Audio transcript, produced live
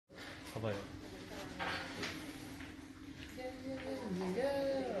가봐요.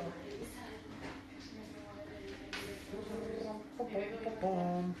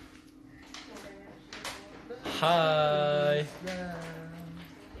 Hi.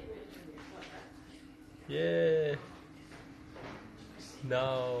 Yeah.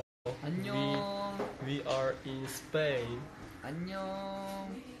 Now 안녕. we are in Spain. 안녕.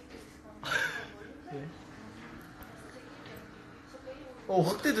 네.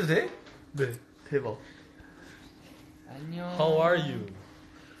 확대도 돼? 네. 대박. 안녕. How are you?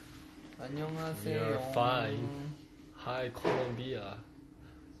 안녕하세요. You're fine. Hi, Colombia.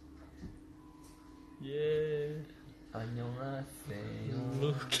 Yeah. 안녕하세요.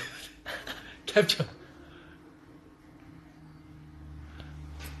 Look. Capture.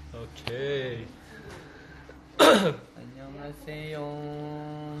 Okay. 안녕하세요.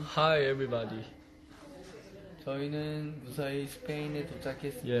 Hi, everybody. 저희는 무사히 스페인에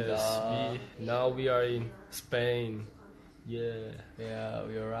도착했습니다. Yes, now we are in Spain. Yeah. Yeah,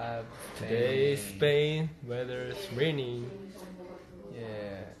 we arrived. Today, Spain, weather is raining.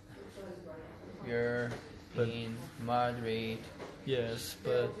 Yeah. We're in Madrid. Yes,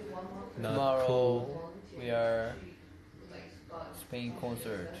 but not Tomorrow cool. we are Spain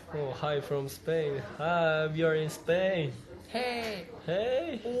concert. Oh, hi from Spain. Hi, we are in Spain. Hey,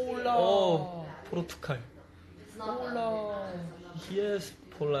 Hey. Hola. Oh, 포르투갈. hola. Yes,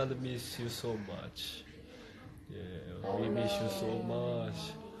 Poland miss you so much. Yeah, we miss you so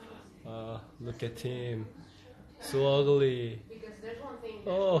much. Look at him. So ugly.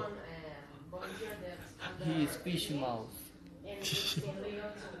 Oh. He is fishy mouse.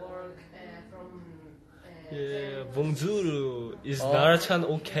 Yeah, bonjour. Is Narachan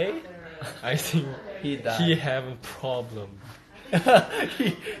okay? I think He died. he have a problem.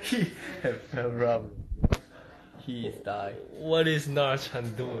 he have a problem. He is died. What is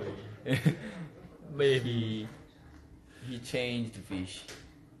Narachan doing? Maybe. He changed fish.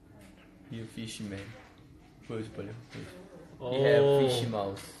 He a fisherman. 보여줘 빨리. He have fishy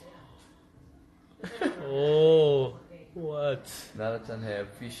mouse. Oh, what? 나라찬 have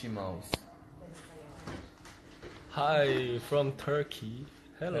fishy mouse. Hi from Turkey.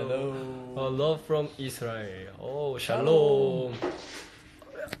 Hello. Hello. Love from Israel. Oh, shalom.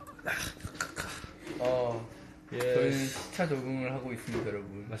 저희는 Yes. 시차 적응을 하고 있습니다,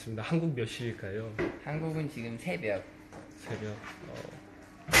 여러분. 맞습니다. 한국 몇 시일까요? 한국은 지금 새벽. 새벽.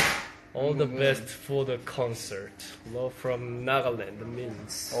 All the best for the concert. Love from Nagaland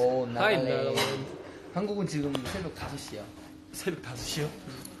means. Hi, Nagaland. 한국은 지금 새벽 5시야. 새벽 5시요?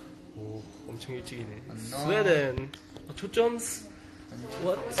 오, 엄청 일찍이네. 안녕. Sweden. 초점.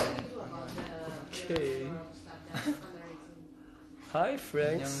 What? Okay. Hi, 안녕,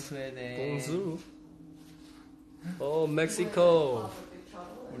 friends. 스웨덴. Bonjour. Oh, Mexico.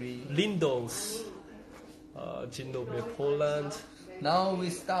 우리 Lindos. Zimbabwe, Poland. Now we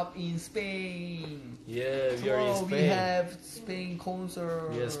stop in Spain. Yeah, we are in Tomorrow we Spain. have Spain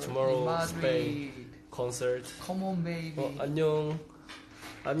concert. Yes, tomorrow in Madrid. Spain concert. Come on, baby. 안녕.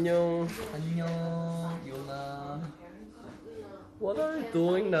 안녕. 안녕, 요나. What are you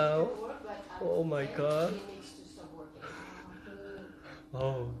doing now? Oh my god.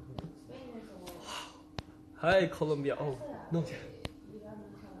 Oh. Hi, Colombia. Oh, no.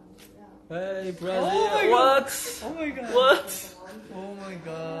 Hey, Brazil. Oh my what? God. Oh my god. What? Oh my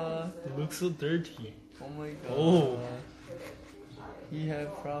god. It looks so dirty. Oh my god. Oh. He have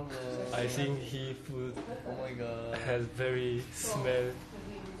problem. I think he food Oh my god. has very smell.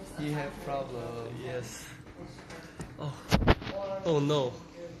 He have problem. Yes. Oh. Oh no.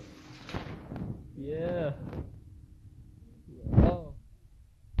 Yeah. Oh.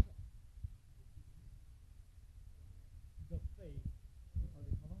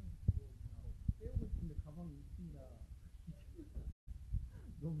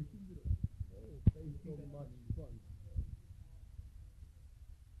 너무 힘들어. Thanks so much fun.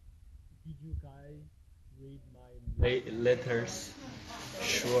 Did you guys read my letters?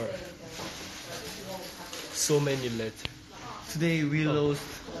 Sure. So many letters. Today we lost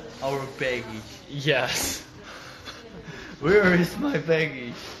our baggage. Yes. Where is my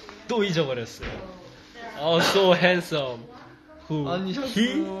baggage? 또 잊어버렸어요. Oh, so handsome. Who? 아니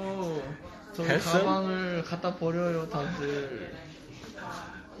He? 자꾸 저희 handsome? 가방을 갖다 버려요 다들.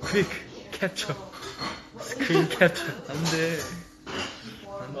 Quick, capture. Screen capture. 안돼.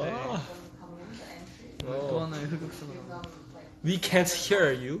 안돼. 또 Oh. 하나의 흑역사가 나와. We can't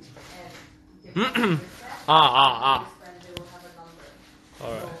hear you.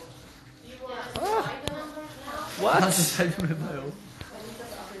 Alright. What? 나도 잘 좀 해봐요.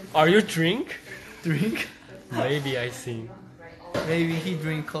 Are you drink? Drink? Maybe I think. Maybe he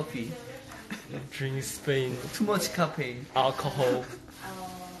drink coffee. drink Spain Too much caffeine. alcohol.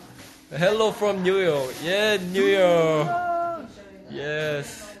 Hello from New York. Yeah, New York.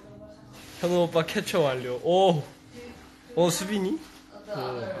 Yes. 현우 오빠 캡처 완료. 오, 수빈이?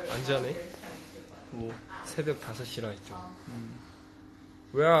 안 자네. 뭐? 새벽 5시라 했죠.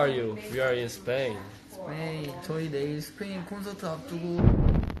 Where are you? We are in Spain. 스페인. 저희 내일 스페인 콘서트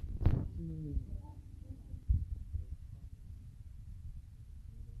앞두고.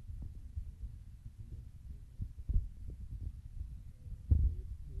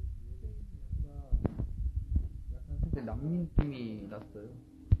 약간 남미 느낌이 났어요.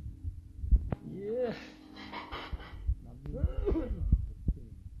 예.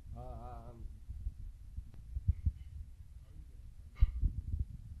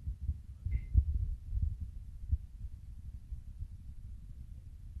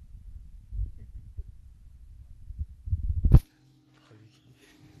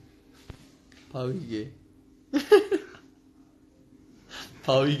 바위개.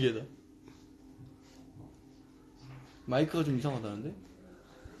 바위개다. 마이크가 좀 이상하다는데?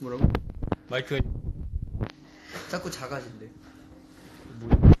 뭐라고? 마이크. 자꾸 작아진대.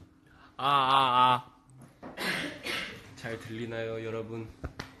 잘 들리나요, 여러분?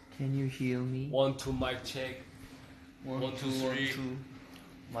 Can you hear me? 1, 2 mic check. 1, 2, 3.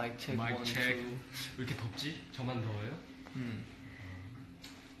 마이크 체크. 마이크 체크. 왜 이렇게 덥지? 저만 더워요?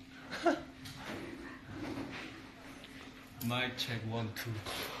 마이크 체크 1, 2.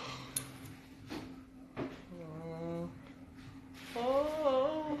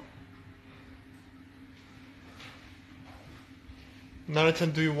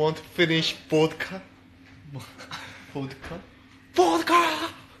 Naruto, do you want to finish vodka? 보드카?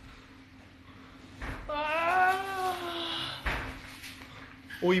 Vodka!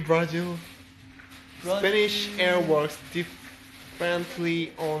 Oi, Brazil. Spanish air works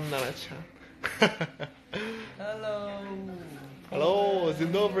differently on Naruto. Hello. Hello,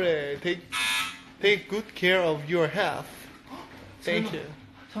 Zinobre. Take good care of your health. Thank you.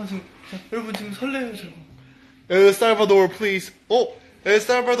 잠깐 여러분 지금 설레요 지금. El Salvador, please. El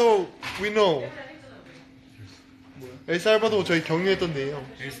Salvador, we know. El Salvador 저희 경유했던 데예요.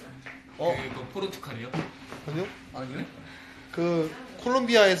 그거 포르투갈이요? 아니요? 아니요? 그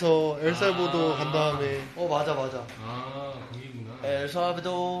콜롬비아에서 엘살바도르 간 다음에. 맞아. 거기구나.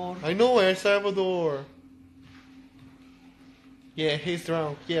 엘살바도르. I know El Salvador. Yeah, he's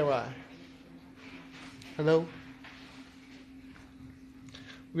drunk. Yeah, right. Hello.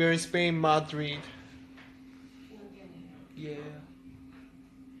 We are in Spain, Madrid. 예.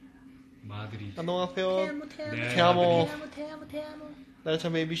 마드리드. 안녕하세요. 네, Te amo. 테아모. Let's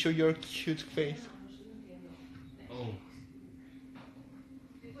maybe show your cute face. 오.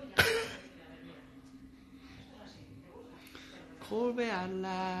 콜베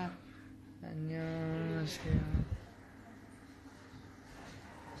알라. 안녕하세요.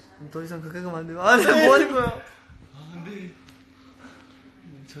 더 이상 그렇게 가면 안 돼요. 아니 뭐 하는 거야? 네.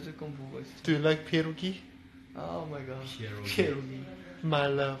 저작권 보고 있어. Do you like pierogi? Oh my god. Pierogi. My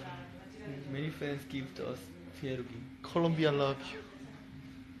love. Many fans give us pierogi. Colombia, love you.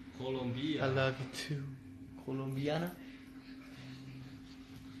 콜롬비아. I love you too. 콜롬비아나?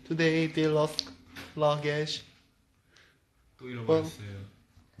 Today they lost luggage. 또 잃어버렸어요.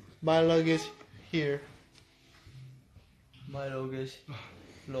 My luggage here. My luggage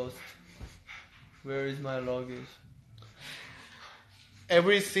lost. Where is my luggage?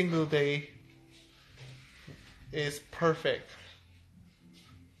 Every single day is perfect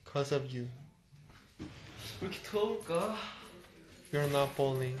because of you. 왜 이렇게 더울까? You're not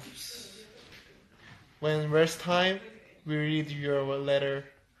falling. When rest time, we read your letter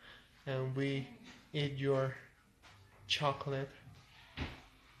and we eat your chocolate.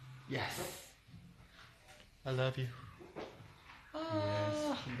 Yes. I love you.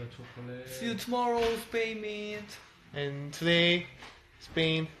 Yes, 킨더 초콜릿. See you tomorrow, Spain meet. And today,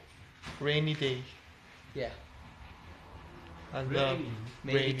 Spain, rainy day. Yeah. I love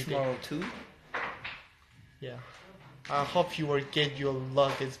Maybe rainy tomorrow day. too. Yeah. I hope you will get your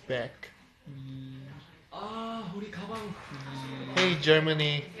luggage back. 아, 우리 가방. Hey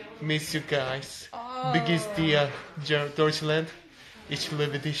Germany, miss you guys. Because the Deutschland, ich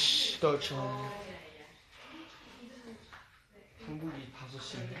liebe dich. Deutschland. 한국이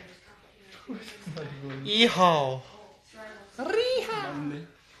 5시인데. 이하오, 맞네.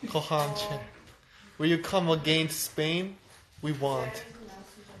 kocham cię. Will you come again to Spain? We want.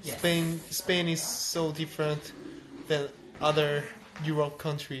 Yes. Spain is so different than other Europe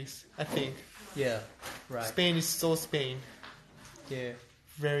countries, I think. Yeah. Right. Spain is so Spain. Yeah.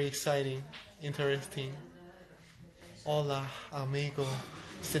 Very exciting, interesting. Hola, amigo,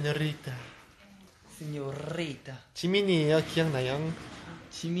 señorita. Señorita. 지민이에요. 기억나요?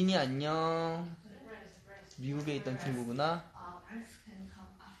 지민이 안녕. 미국에 있던 친구구나.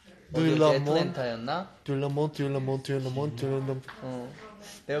 어디였지? 애틀랜타였나? 둘러몬.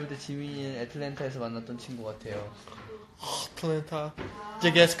 내가 볼 때 지민이는 애틀랜타에서 만났던 친구 같아요. Atlanta.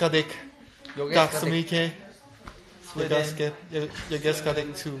 Llegues Kadek. Gaksumike. Llegues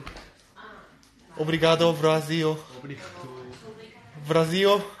Kadek too. Obrigado, Brasil.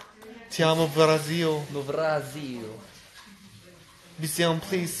 Brasil. Te amo, Brasil. No Brasil. Visian,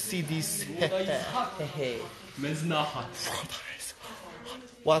 please see this. Men's not hot.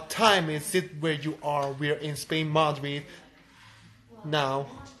 What time is it where you are? We're in Spain, Madrid. Now.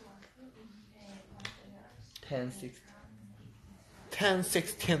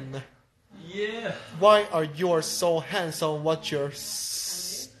 10:16. Yeah. Why are you so handsome? What's your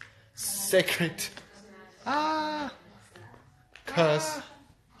secret? Cause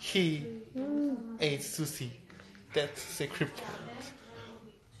he ate sushi. That's secret.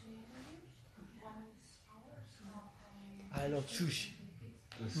 I love sushi.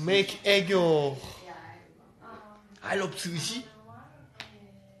 Make eggo. I love sushi.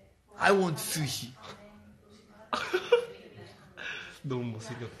 I want sushi. 너무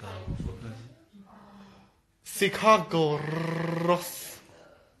못생겼다. Cigarros.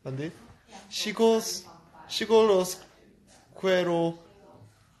 ¿Dónde? Chigolos cuero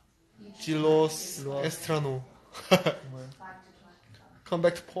gilos estrano. Come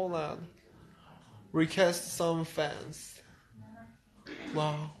back to Poland. Request some fans.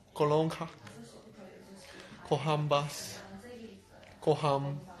 Wow, Kolonka. Kohambas.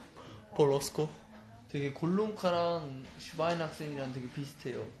 Koham Polosko. 되게 골론카랑 슈바인 학생이랑 되게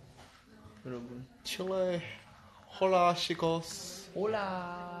비슷해요. 여러분. Chile. Hola, chicos.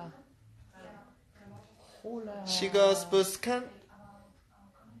 Hola. Hola. Chicos buscan.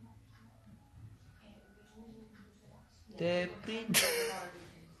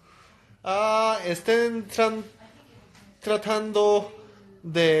 Estén tratando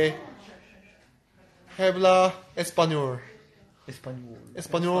de hablar español.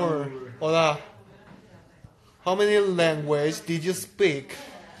 Español. Hola. How many languages did you speak?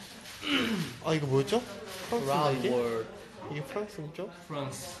 이거 뭐죠? Round word. 이게 프랑스죠?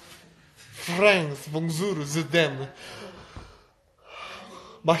 France. France, bonjour, je t'aime.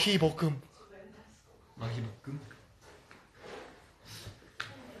 마히볶음. 마히볶음.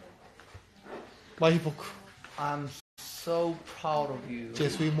 I'm so proud of you. Je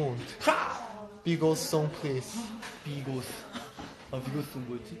suis mont. Bigos song, please. 비고스. 비고스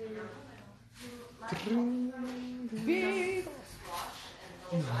뭐였지?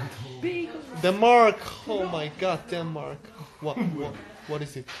 Denmark. Oh my God, Denmark. What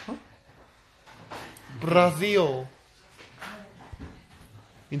is it? Brazil.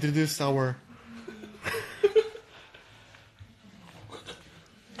 Introduce our.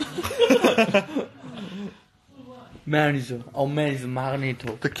 Manager. Our manager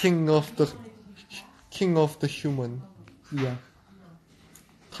Magneto. The king of the human. Yeah.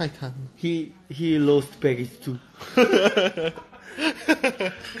 Titan. He lost baggage too.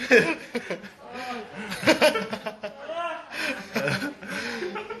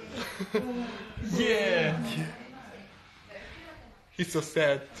 Yeah. He's so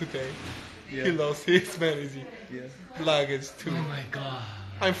sad today. Yeah. He lost his manager. Yeah. Luggage too. Oh my god.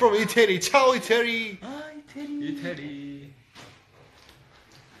 I'm from Italy. Ciao, Italy. 이태리.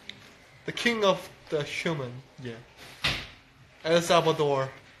 The king of the human. Yeah. El Salvador.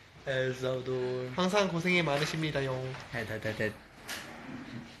 엘살바도르. 항상 고생이 많으십니다요.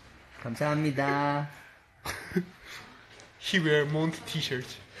 감사합니다. He wear mont t-shirt.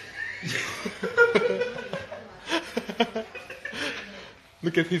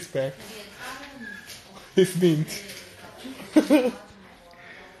 Look at his back. His mint.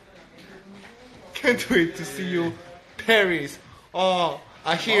 Can't wait to see you, Paris. Oh,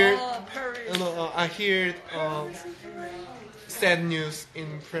 I hear. Paris. I hear sad news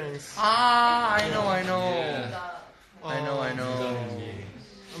in France. I know. Yeah. I know.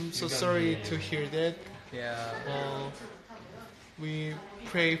 I'm so sorry to hear that. Yeah. We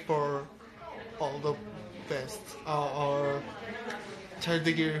pray for all the best. 잘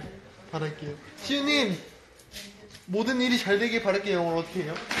되길 바랄게요. 시우님, 모든 일이 잘 되길 바랄게요. 영어로 어떻게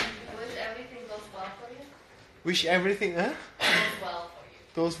해요? Wish everything goes well for you. Wish everything,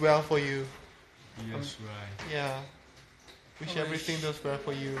 goes well for you. Yes, right. Yeah. Wish everything goes well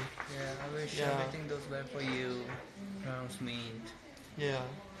for you. Yeah, I wish Yeah. everything goes well for you. Sounds mean. Yeah.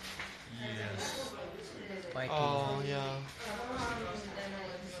 Yes. Fighting. Oh, yeah.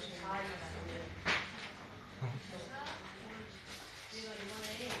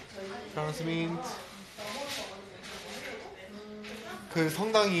 Sounds mean. 그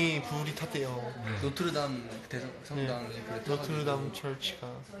성당이 불이 탔대요. 네. 노트르담 성당이 네. 그랬다. 노트르담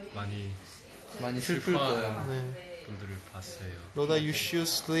철치가. 많이 슬플 거예요. 네. 분들을 봤어요. 로다, you should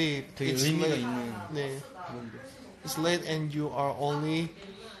sleep. 되게 It's 의미가 late. 있는 네. 그건데. It's late and you are only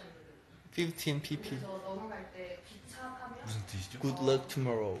 15 pp. 무슨 뜻이죠? Good luck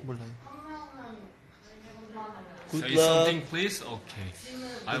tomorrow. 몰라요. Good Say luck. something please. Okay.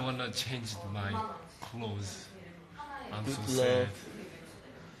 I wanna change my clothes. I'm so Good sad. luck.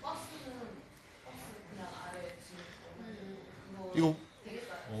 이거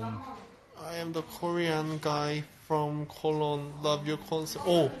음, I am the Korean guy from Cologne. Love your concert.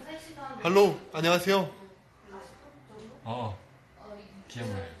 오, hello. 안녕하세요.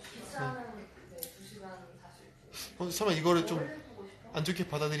 기억나요. 설마 이거를 좀 안 좋게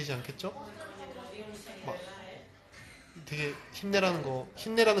받아들이지 않겠죠? 막 되게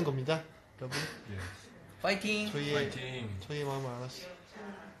힘내라는 겁니다, 여러분. Yes. 파이팅. 파이팅. 저희의 마음을 알았어.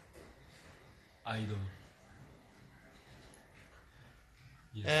 아이돌.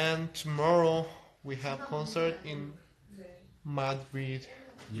 Yes. And tomorrow we have concert in Madrid.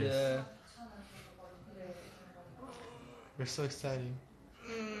 Yes. Yeah. We're so excited.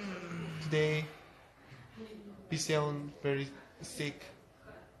 Today, we sound very sick,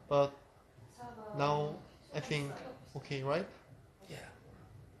 but now I think okay, right? Yeah.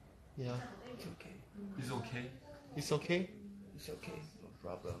 Yeah. It's okay. It's okay. It's okay. It's okay. No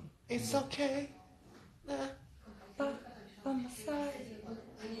problem. It's okay.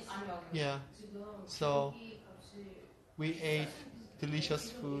 Yeah. So we ate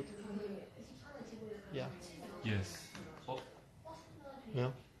delicious food. Yeah. Yes.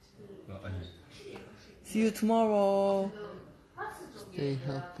 Yeah. 아니. See you tomorrow. Stay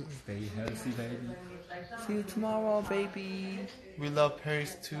healthy. Stay healthy, baby. See you tomorrow, baby. We love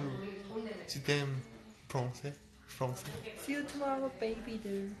Paris too. To them, français. Français. See you tomorrow, baby.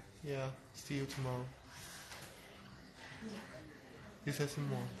 There. Yeah. See you tomorrow. This is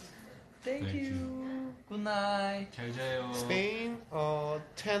more. Thank Thank you. Good night. 잘 자요. Spain,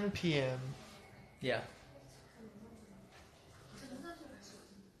 10 p.m. Yeah.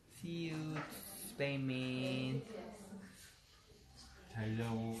 See you, Spain man. 잘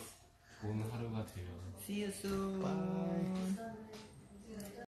자고 좋은 하루가 돼요. See you soon. Bye.